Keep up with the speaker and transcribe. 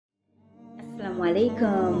Assalamu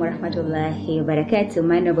alaikum wa rahmatullahi wa barakatuh,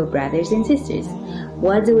 my noble brothers and sisters.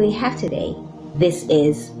 What do we have today? This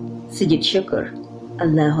is Sujood Shukur.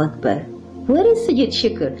 Allahu Akbar. What is Sujood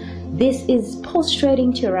Shukur? This is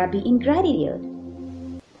prostrating to Rabbi in gratitude.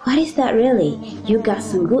 What is that really? You got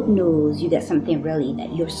some good news. You got something really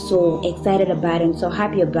that you're so excited about and so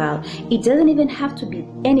happy about. It doesn't even have to be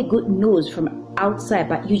any good news from outside,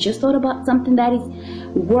 but you just thought about something that is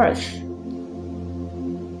worth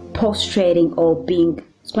prostrating or being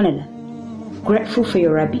grateful for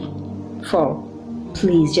your Rabbi for.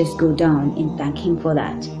 Please just go down and thank him for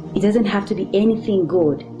that. It doesn't have to be anything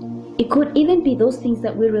good. It could even be those things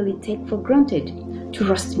that we really take for granted.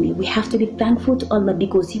 Trust me, we have to be thankful to Allah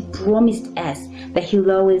because He promised us that He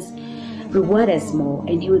will always reward us more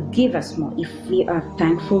and He will give us more if we are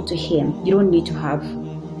thankful to Him. You don't need to have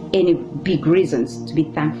any big reasons to be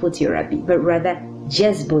thankful to your Rabbi, but rather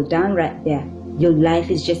just bow down right there. Your life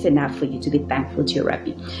is just enough for you to be thankful to your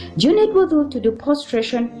Rabbi. Do you need wudu to do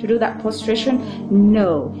prostration, to do that prostration?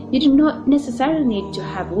 No, you do not necessarily need to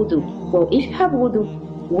have wudu. Well, if you have wudu,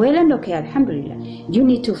 well and okay, alhamdulillah. You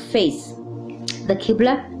need to face the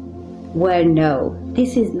Qibla? Well, no,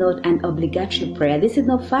 this is not an obligatory prayer. This is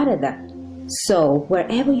not farada. So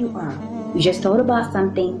wherever you are, you just thought about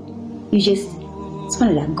something, you just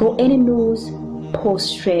go any news,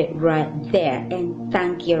 prostrate right there and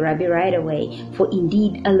thank your Rabbi right away. For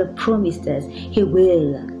indeed Allah promised us He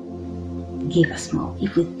will give us more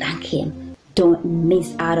if we thank Him. Don't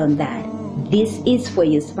miss out on that. This is for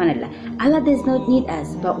you, subhanAllah. Allah does not need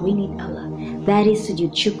us, but we need Allah. That is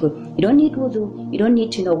Sujood Shukur. You don't need wudu. You don't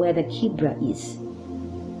need to know where the Qibla is.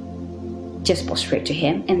 Just prostrate to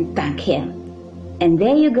Him and thank Him. And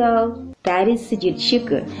there you go. That is Sujood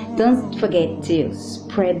Shukur. Don't forget to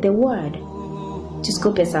spread the word. To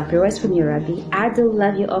scoop yourself your words from your Rabbi. I do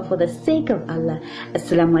love you all for the sake of Allah.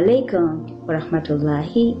 Assalamu alaikum wa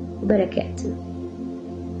rahmatullahi wa barakatuh.